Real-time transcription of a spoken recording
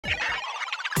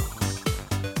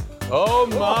Oh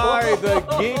my, the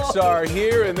geeks are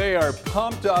here and they are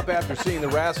pumped up after seeing the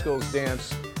Rascals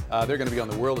dance. They're going to be on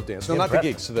the World of Dance. No, not the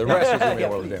geeks. The Rascals are going to be on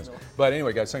the World of Dance. But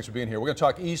anyway, guys, thanks for being here. We're going to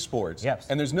talk eSports. Yes.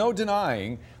 And there's no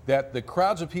denying that the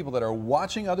crowds of people that are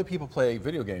watching other people play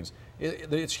video games,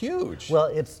 it's huge. Well,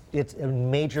 it's a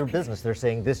major business. They're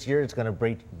saying this year it's going to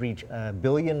breach $1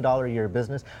 billion a year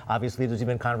business. Obviously, there's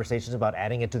even conversations about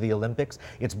adding it to the Olympics.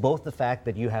 It's both the fact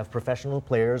that you have professional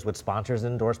players with sponsors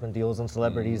and endorsement deals and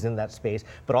celebrities in that space,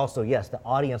 but also, yes, the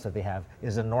audience that they have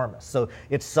is enormous. So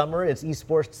it's summer, it's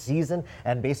eSports season,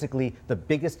 and basically the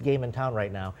biggest game in town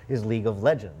right now is League of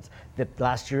Legends. That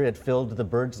last year it filled the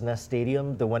Bird's Nest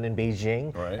Stadium, the one in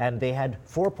Beijing, and they had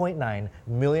 $4.9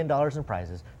 million in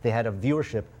prizes. They had a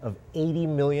viewership of 80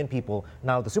 million people.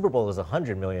 Now the Super Bowl is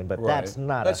 100 million, but that's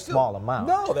not a small amount.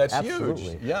 No, that's absolutely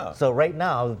huge. Yeah. So right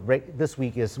now, this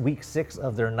week is week 6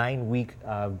 of their 9-week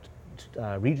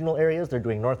regional areas. They're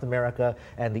doing North America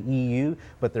and the EU,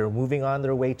 but they're moving on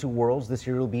their way to Worlds. This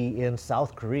year will be in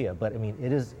South Korea. But I mean,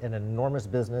 it is an enormous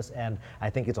business, and I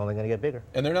think it's only going to get bigger.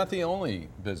 And they're not the only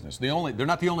business. They're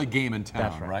not the only game in town,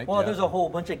 That's right? Well, there's a whole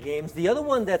bunch of games. The other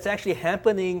one that's actually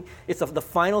happening, the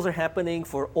finals are happening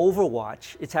for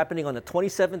Overwatch. It's happening on the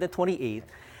 27th and 28th.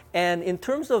 And in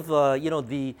terms of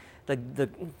the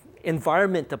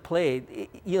environment to play,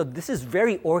 this is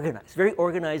very organized. Very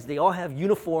organized. They all have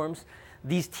uniforms.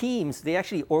 These teams, they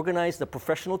actually organize the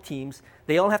professional teams.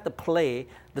 They all have to play.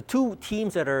 The 2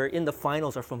 teams that are in the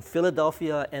finals are from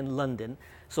Philadelphia and London.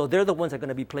 So they're the ones that are going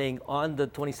to be playing on the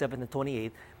 27th and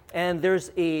 28th. And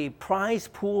there's a prize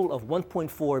pool of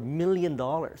 $1.4 million.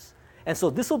 And so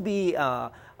this will be,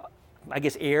 I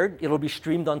guess, aired. It'll be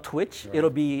streamed on Twitch. Right. It'll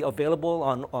be available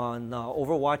on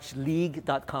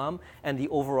OverwatchLeague.com and the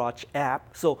Overwatch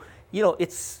app. So,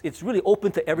 it's really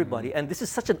open to everybody, and this is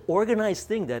such an organized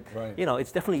thing that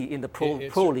it's definitely in the pro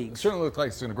league. It certainly looks like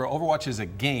it's going to grow. Overwatch is a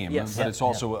game, but it's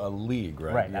also a league,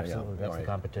 right? Right, absolutely. That's a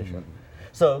competition.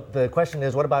 So the question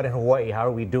is, what about in Hawaii? How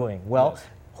are we doing? Well. Yes.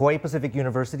 Hawaii Pacific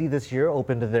University this year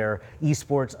opened their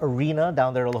eSports arena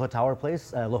down there at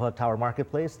Aloha Tower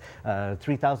Marketplace,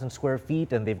 3,000 square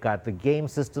feet, and they've got the game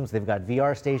systems, they've got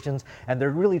VR stations, and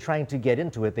they're really trying to get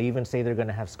into it. They even say they're going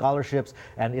to have scholarships,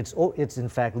 and it's in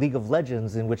fact League of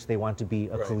Legends in which they want to be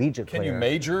a collegiate player. Can you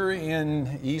major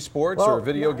in eSports or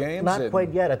video games? Not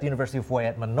quite yet. At the University of Hawaii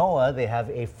at Manoa, they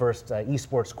have a first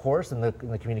eSports course in the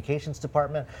communications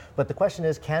department, but the question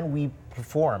is, can we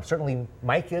perform? Certainly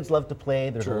my kids love to play.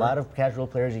 There's a lot of casual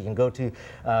players you can go to,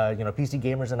 PC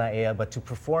Gamers and IAEA, but to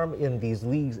perform in these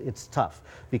leagues, it's tough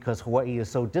because Hawaii is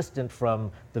so distant from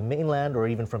the mainland or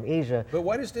even from Asia. But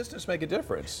why does distance make a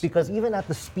difference? Because even at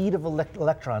the speed of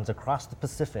electrons across the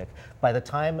Pacific, by the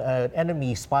time an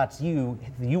enemy spots you,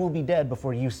 you will be dead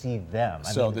before you see them.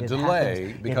 So the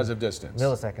delay because of distance.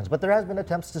 Milliseconds. But there has been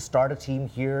attempts to start a team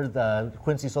here. The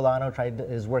Quincy Solano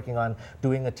is working on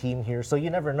doing a team here, so you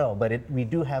never know. But we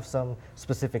do have some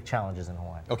specific challenges in Hawaii.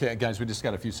 Okay, guys, we just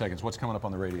got a few seconds. What's coming up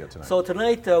on the radio tonight? So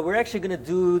tonight, we're actually going to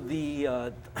do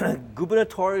the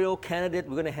gubernatorial candidate.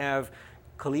 We're going to have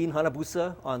Colleen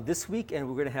Hanabusa on this week, and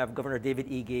we're going to have Governor David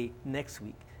Ige next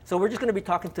week. So we're just going to be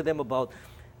talking to them about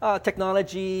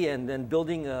technology and then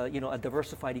building a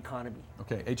diversified economy.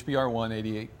 Okay, HBR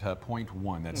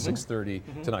 188.1. That's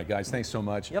 6:30 tonight, guys. Thanks so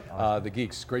much. Yep. The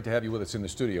Geeks, great to have you with us in the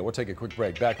studio. We'll take a quick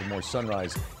break. Back with more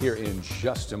Sunrise here in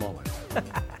just a moment.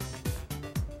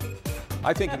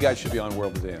 I think you guys should be on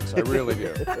World of Dance. I really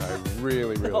do. I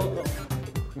really, really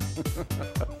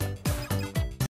do.